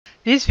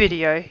This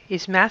video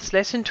is Maths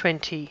Lesson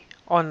 20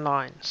 on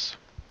lines.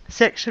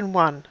 Section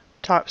 1.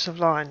 Types of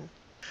line.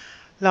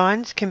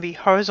 Lines can be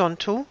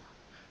horizontal,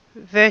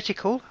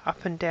 vertical,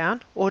 up and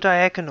down, or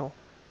diagonal.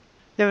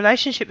 The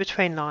relationship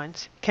between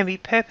lines can be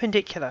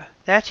perpendicular,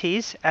 that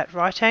is, at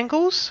right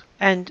angles,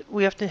 and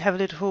we often have a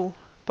little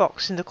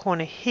box in the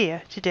corner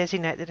here to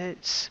designate that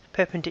it's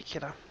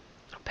perpendicular.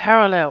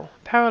 Parallel.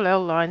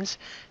 Parallel lines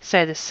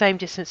stay the same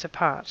distance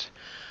apart.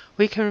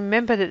 We can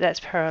remember that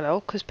that's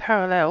parallel because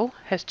parallel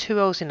has two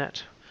L's in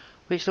it,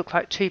 which look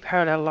like two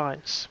parallel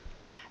lines.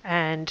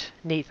 And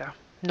neither.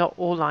 Not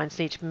all lines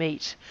need to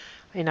meet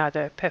in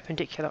either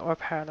perpendicular or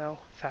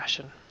parallel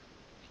fashion.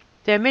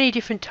 There are many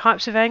different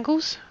types of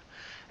angles.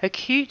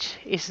 Acute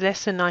is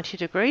less than 90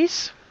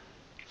 degrees.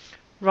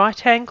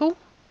 Right angle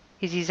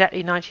is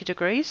exactly 90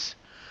 degrees.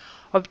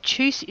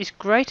 Obtuse is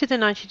greater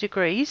than 90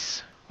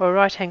 degrees, or a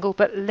right angle,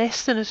 but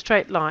less than a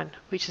straight line,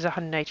 which is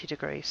 180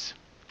 degrees.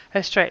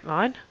 A straight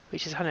line,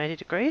 which is 180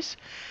 degrees,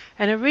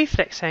 and a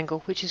reflex angle,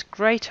 which is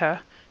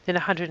greater than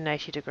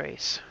 180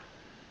 degrees.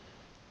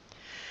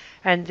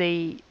 And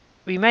the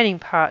remaining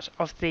part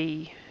of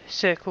the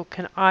circle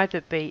can either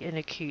be an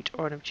acute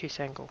or an obtuse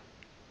angle.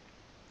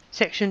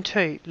 Section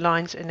 2.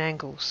 Lines and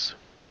angles.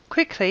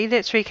 Quickly,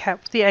 let's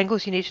recap the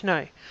angles you need to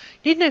know.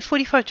 You need to know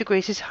 45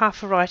 degrees is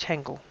half a right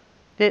angle.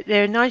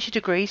 There are 90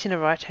 degrees in a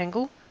right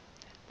angle,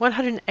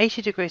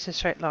 180 degrees in a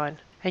straight line,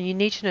 and you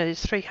need to know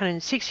there's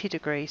 360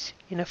 degrees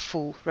in a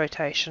full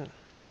rotation.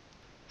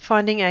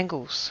 Finding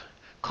angles.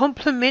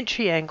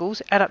 Complementary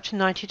angles add up to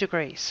 90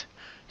 degrees.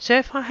 So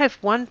if I have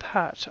one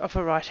part of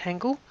a right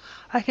angle,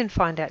 I can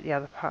find out the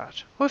other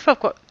part. Or if I've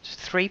got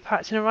three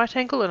parts in a right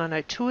angle and I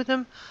know two of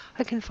them,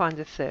 I can find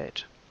the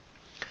third.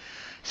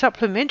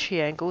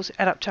 Supplementary angles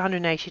add up to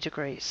 180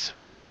 degrees.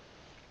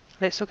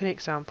 Let's look at an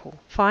example.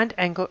 Find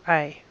angle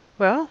A.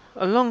 Well,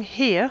 along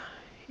here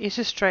is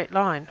a straight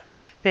line.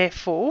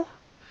 Therefore,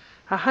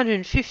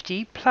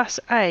 150 plus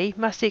A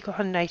must equal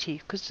 180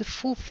 because the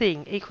full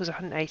thing equals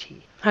 180.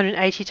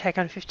 180 take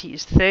 150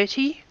 is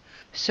 30.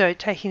 So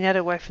taking that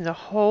away from the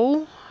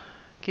whole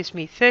gives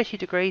me 30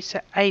 degrees,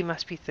 so A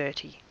must be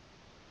 30,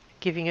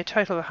 giving a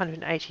total of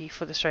 180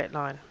 for the straight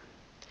line.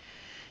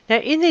 Now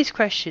in these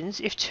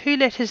questions, if two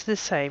letters are the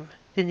same,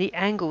 then the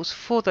angles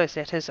for those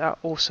letters are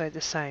also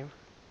the same.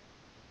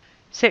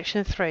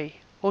 Section 3.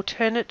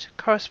 Alternate,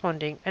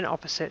 corresponding and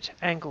opposite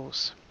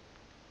angles.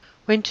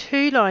 When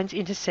two lines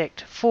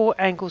intersect, four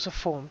angles are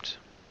formed.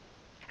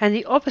 And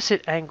the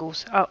opposite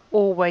angles are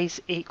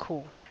always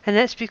equal. And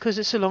that's because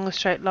it's along a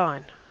straight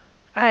line.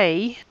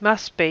 A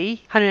must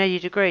be 180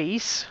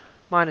 degrees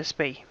minus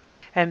B.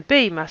 And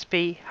B must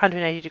be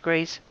 180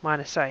 degrees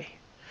minus A.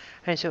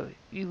 And so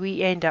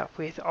we end up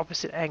with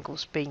opposite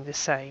angles being the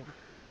same.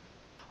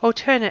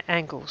 Alternate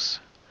angles.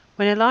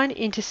 When a line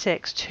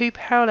intersects two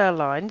parallel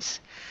lines,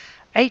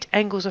 8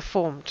 angles are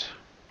formed.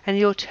 And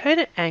the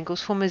alternate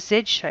angles form a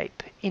Z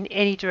shape in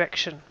any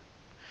direction.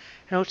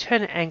 And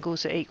alternate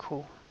angles are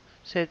equal.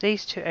 So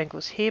these two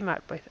angles here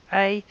marked with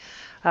A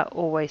are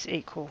always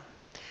equal.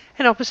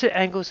 And opposite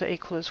angles are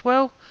equal as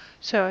well,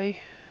 so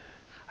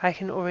I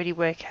can already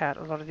work out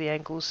a lot of the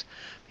angles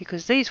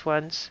because these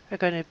ones are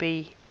going to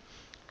be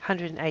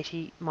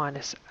 180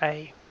 minus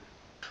A.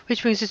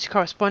 Which brings us to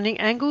corresponding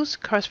angles.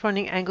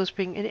 Corresponding angles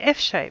being an F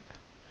shape.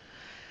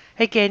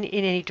 Again,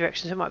 in any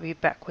direction, so it might be a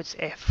backwards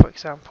F, for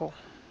example.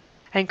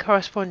 And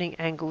corresponding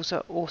angles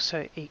are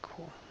also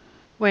equal.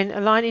 When a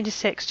line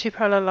intersects two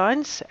parallel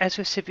lines, as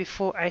we've said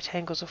before, 8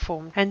 angles are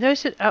formed. And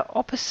those that are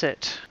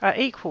opposite are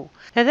equal.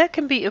 Now that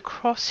can be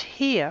across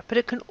here, but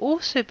it can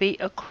also be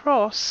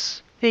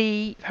across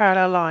the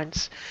parallel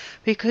lines.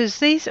 Because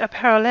these are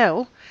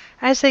parallel,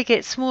 as they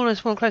get smaller and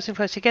smaller, closer and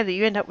closer together,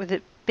 you end up with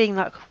it being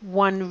like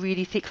one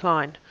really thick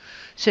line.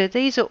 So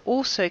these are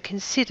also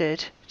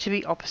considered to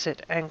be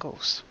opposite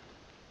angles.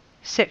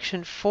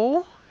 Section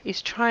 4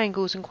 is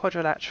triangles and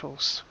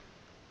quadrilaterals.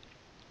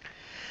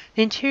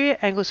 The interior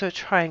angles of a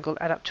triangle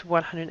add up to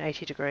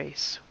 180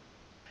 degrees.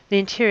 The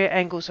interior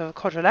angles of a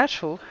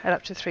quadrilateral add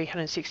up to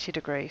 360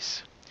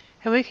 degrees.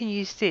 And we can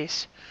use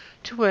this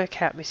to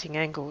work out missing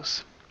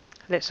angles.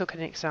 Let's look at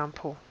an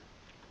example.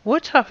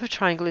 What type of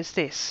triangle is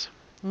this?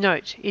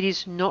 Note, it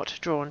is not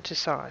drawn to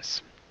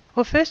size.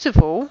 Well, first of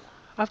all,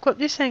 I've got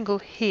this angle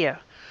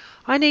here.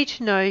 I need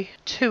to know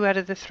 2 out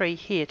of the 3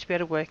 here to be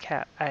able to work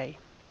out A.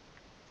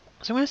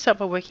 So I'm going to start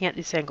by working out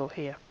this angle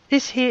here.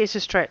 This here is a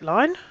straight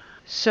line.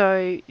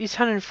 So this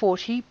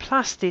 140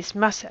 plus this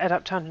must add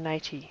up to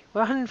 180.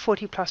 Well,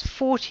 140 plus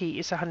 40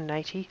 is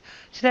 180,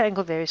 so that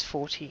angle there is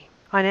 40.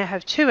 I now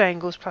have 2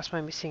 angles plus my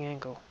missing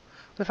angle.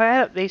 If I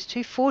add up these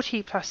two,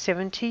 40 plus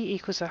 70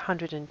 equals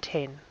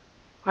 110.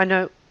 I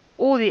know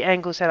all the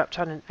angles add up to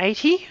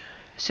 180,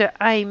 so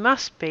A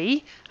must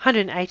be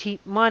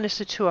 180 minus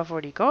the 2 I've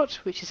already got,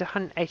 which is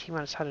 180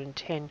 minus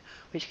 110,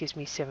 which gives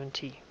me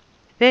 70.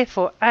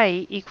 Therefore,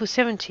 A equals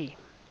 70.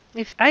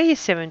 If A is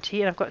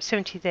 70 and I've got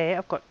 70 there,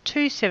 I've got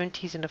 2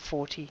 70s and a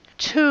 40.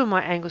 2 of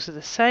my angles are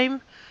the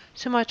same,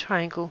 so my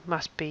triangle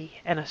must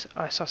be an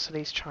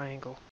isosceles triangle.